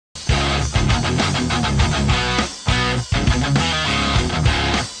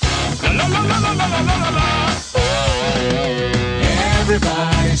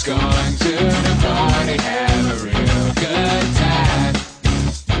Everybody's going to the party, have a real good time.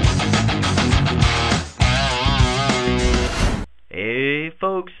 Hey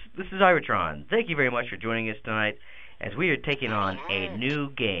folks, this is Ivatron. Thank you very much for joining us tonight as we are taking on a new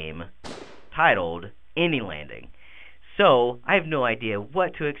game titled Any Landing. So, I have no idea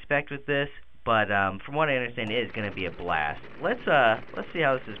what to expect with this, but from what I understand, it is going to be a blast. Let's see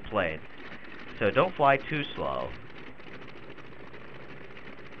how this is played. So, don't fly too slow.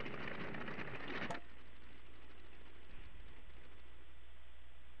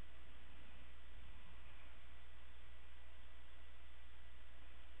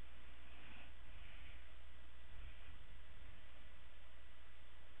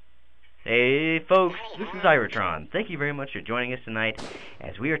 Hey folks, this is Ivatron. Thank you very much for joining us tonight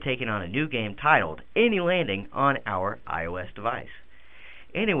as we are taking on a new game titled Any Landing on our iOS device.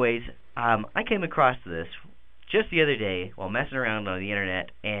 Anyways, I came across this just the other day while messing around on the internet,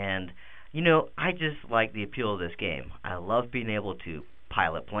 and you know, I just like the appeal of this game. I love being able to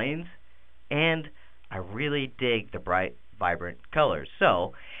pilot planes, and I really dig the bright, vibrant colors.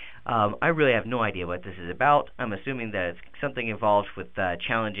 So, I really have no idea what this is about. I'm assuming that it's something involved with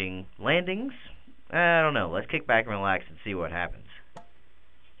challenging landings. I don't know. Let's kick back and relax and see what happens.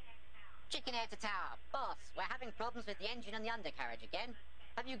 Chicken Air to Tower. Boss, we're having problems with the engine and the undercarriage again.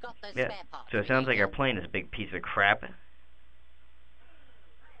 Have you got those Yeah. spare parts? So it sounds like our plane is a big piece of crap.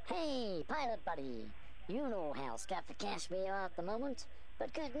 Hey, pilot buddy. You know how strapped for cash we are at the moment.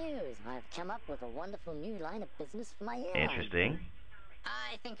 But good news, I've come up with a wonderful new line of business for my airline. Interesting.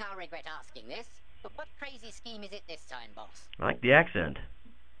 I think I'll regret asking this, but what crazy scheme is it this time, boss? I like the accent.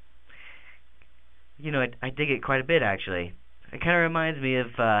 You know, I dig it quite a bit, actually. It kind of reminds me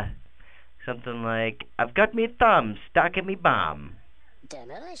of something like, I've got me thumb stuck in me bum.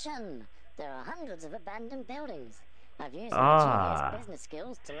 Demolition. There are hundreds of abandoned buildings. I've used my genius business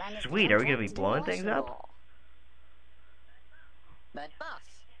skills to land us Sweet, are we going to be contracts blowing demolish things them up? all. But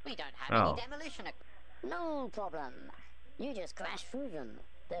boss, we don't have any demolition No problem. You just crash through them.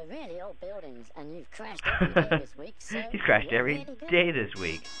 They're really old buildings, and you've crashed every day this week, so He's crashed you're every really good. day this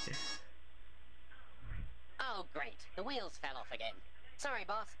week. Oh, great. The wheels fell off again. Sorry,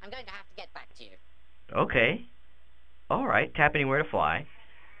 boss. I'm going to have to get back to you. Okay. Alright, tap anywhere to fly.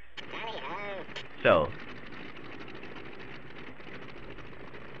 So.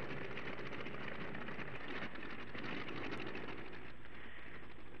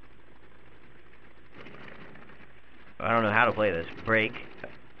 I don't know how to play this. Brake.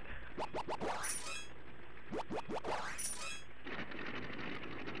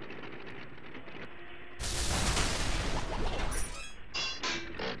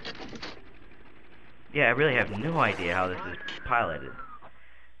 Yeah, I really have no idea how this is piloted.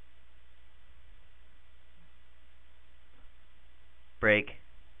 Brake.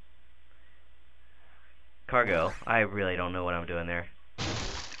 Cargo. I really don't know what I'm doing there.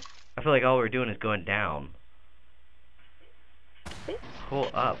 I feel like all we're doing is going down. Pull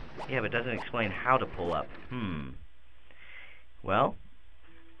up. Yeah, but it doesn't explain how to pull up. Well.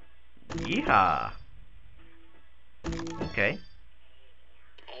 Yeehaw. Okay.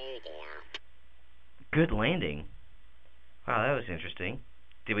 Good landing. Wow, that was interesting.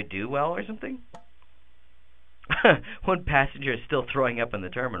 Did we do well or something? One passenger is still throwing up in the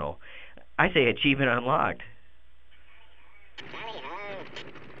terminal. I say achievement unlocked.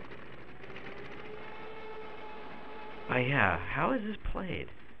 Oh yeah, how is this played?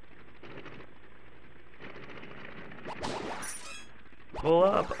 Pull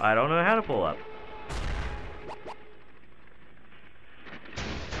up. I don't know how to pull up.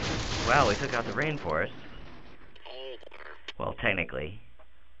 Wow, we took out the rainforest. Well, technically.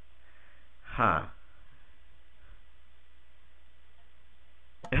 Huh.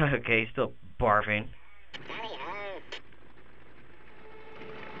 Okay, still barfing.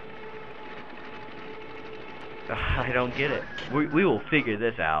 I don't get it. We will figure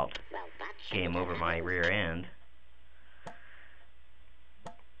this out. Game over my rear end.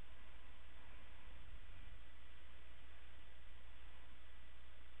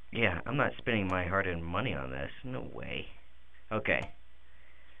 Yeah, I'm not spending my hard-earned money on this. No way. Okay.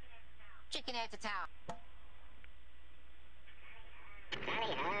 Chicken Air to Tower.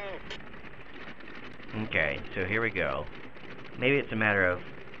 Okay, so here we go. Maybe it's a matter of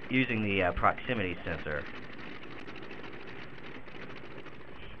using the proximity sensor.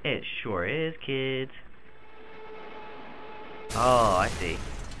 It sure is, kids. Oh, I see.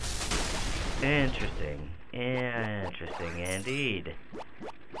 Interesting. Interesting indeed.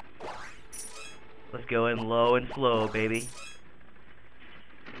 Let's go in low and slow, baby.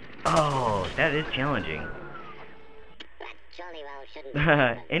 Oh, that is challenging. That jolly well shouldn't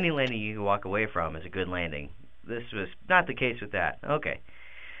be. Any landing you can walk away from is a good landing. This was not the case with that. Okay.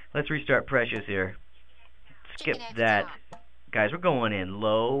 Let's restart Precious here. Skip that. Guys, we're going in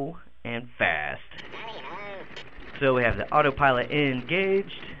low and fast. So we have the autopilot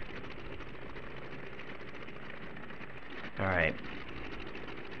engaged. Alright.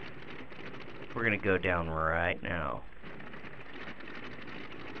 We're going to go down right now.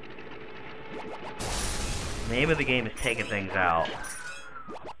 The name of the game is taking things out.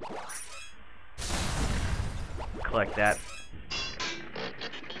 Collect that.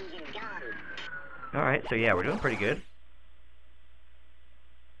 Alright, so yeah, we're doing pretty good.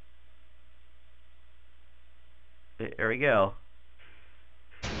 There we go.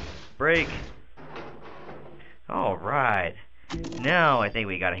 Brake. Alright. Now I think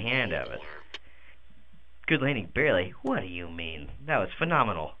we got a hand of it. Good landing, barely. What do you mean? That was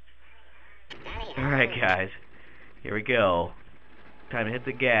phenomenal. Alright, guys. Here we go. Time to hit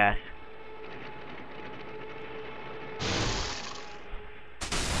the gas.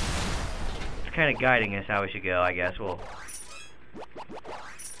 It's kind of guiding us how we should go, I guess. We'll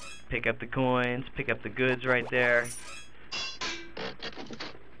pick up the coins, pick up the goods right there.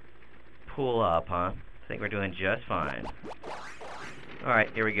 Pull up, huh? I think we're doing just fine.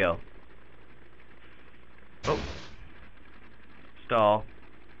 Alright, here we go. Oh. Stall.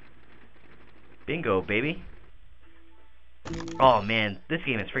 Bingo, baby. Oh man, this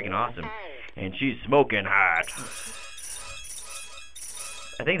game is freaking awesome. And she's smoking hot.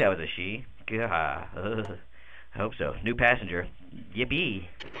 I think that was a she. God. I hope so. New passenger. Yippee.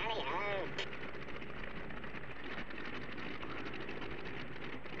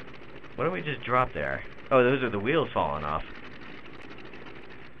 What did we just drop there? Oh, those are the wheels falling off.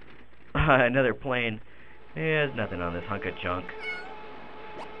 Another plane. Yeah, there's nothing on this hunk of junk.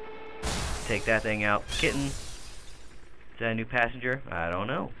 Take that thing out. Kitten. Is that a new passenger? I don't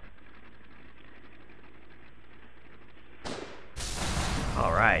know.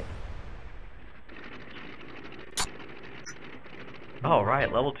 Alright.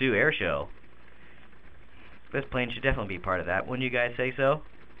 Alright, level 2 air show. This plane should definitely be part of that. Wouldn't you guys say so?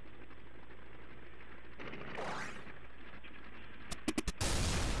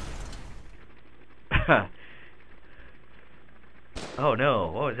 Oh no,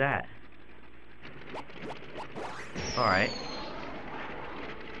 what was that? Alright.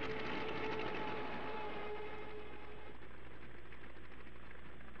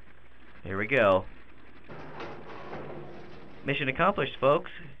 Here we go. Mission accomplished,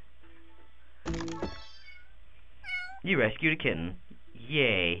 folks. You rescued a kitten.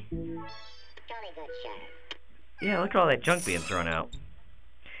 Yay. Yeah, look at all that junk being thrown out.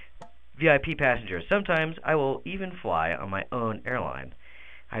 VIP passenger. Sometimes I will even fly on my own airline.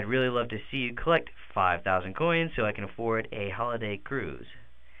 I'd really love to see you collect 5,000 coins so I can afford a holiday cruise.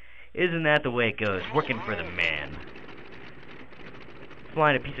 Isn't that the way it goes, working for the man?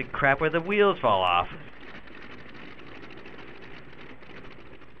 Flying a piece of crap where the wheels fall off.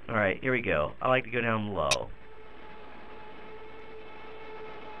 Alright, here we go. I like to go down low.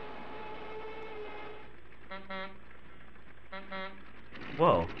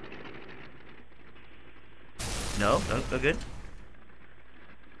 Whoa. No, no good.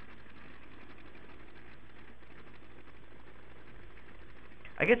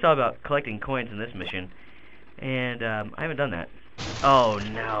 I guess it's all about collecting coins in this mission, and I haven't done that. Oh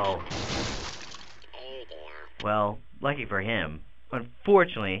no. Well, lucky for him.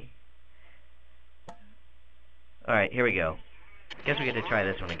 Unfortunately. Alright, here we go. Guess we get to try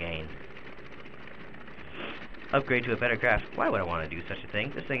this one again. Upgrade to a better craft. Why would I want to do such a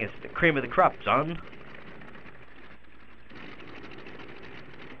thing? This thing is the cream of the crop, son.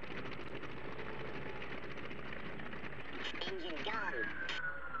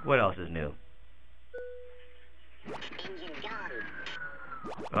 What else is new?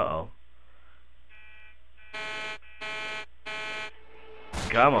 Uh-oh.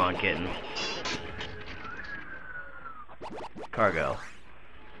 Come on, kitten. Cargo.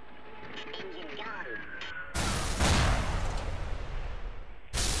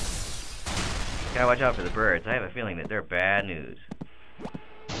 Gotta watch out for the birds. I have a feeling that they're bad news.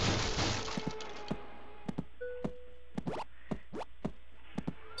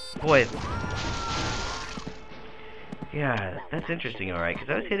 Boy. Yeah, that's interesting, alright, because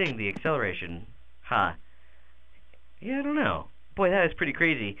I was hitting the acceleration. Huh. Yeah, I don't know. Boy, that is pretty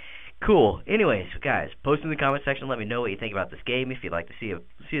crazy. Cool. Anyways, guys, post in the comment section. Let me know what you think about this game. If you'd like to see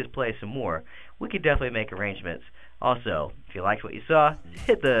us play some more, we could definitely make arrangements. Also, if you liked what you saw,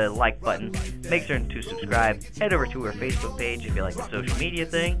 hit the like button, make sure to subscribe, head over to our Facebook page if you like the social media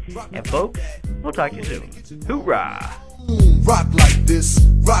thing, and folks, we'll talk to you soon. Hoorah! Rock like this,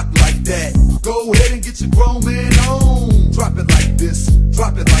 rock like that. Go ahead and get your grown man on. Drop it like this,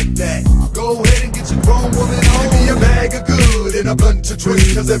 drop it like that. Go ahead and get your grown woman on. Give me a bag of good and a blunt to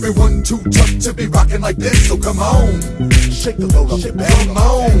drink, cause everyone too tough to be rocking like this. So come on, shake the load up, come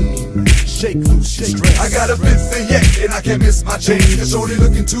on, shake loose, shake stress. I got a busy yak and I can't miss my chance, cause shorty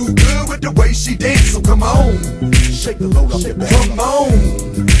looking too good with the way she dance. So come on, shake the load up, come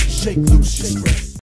on, shake loose, shake stress.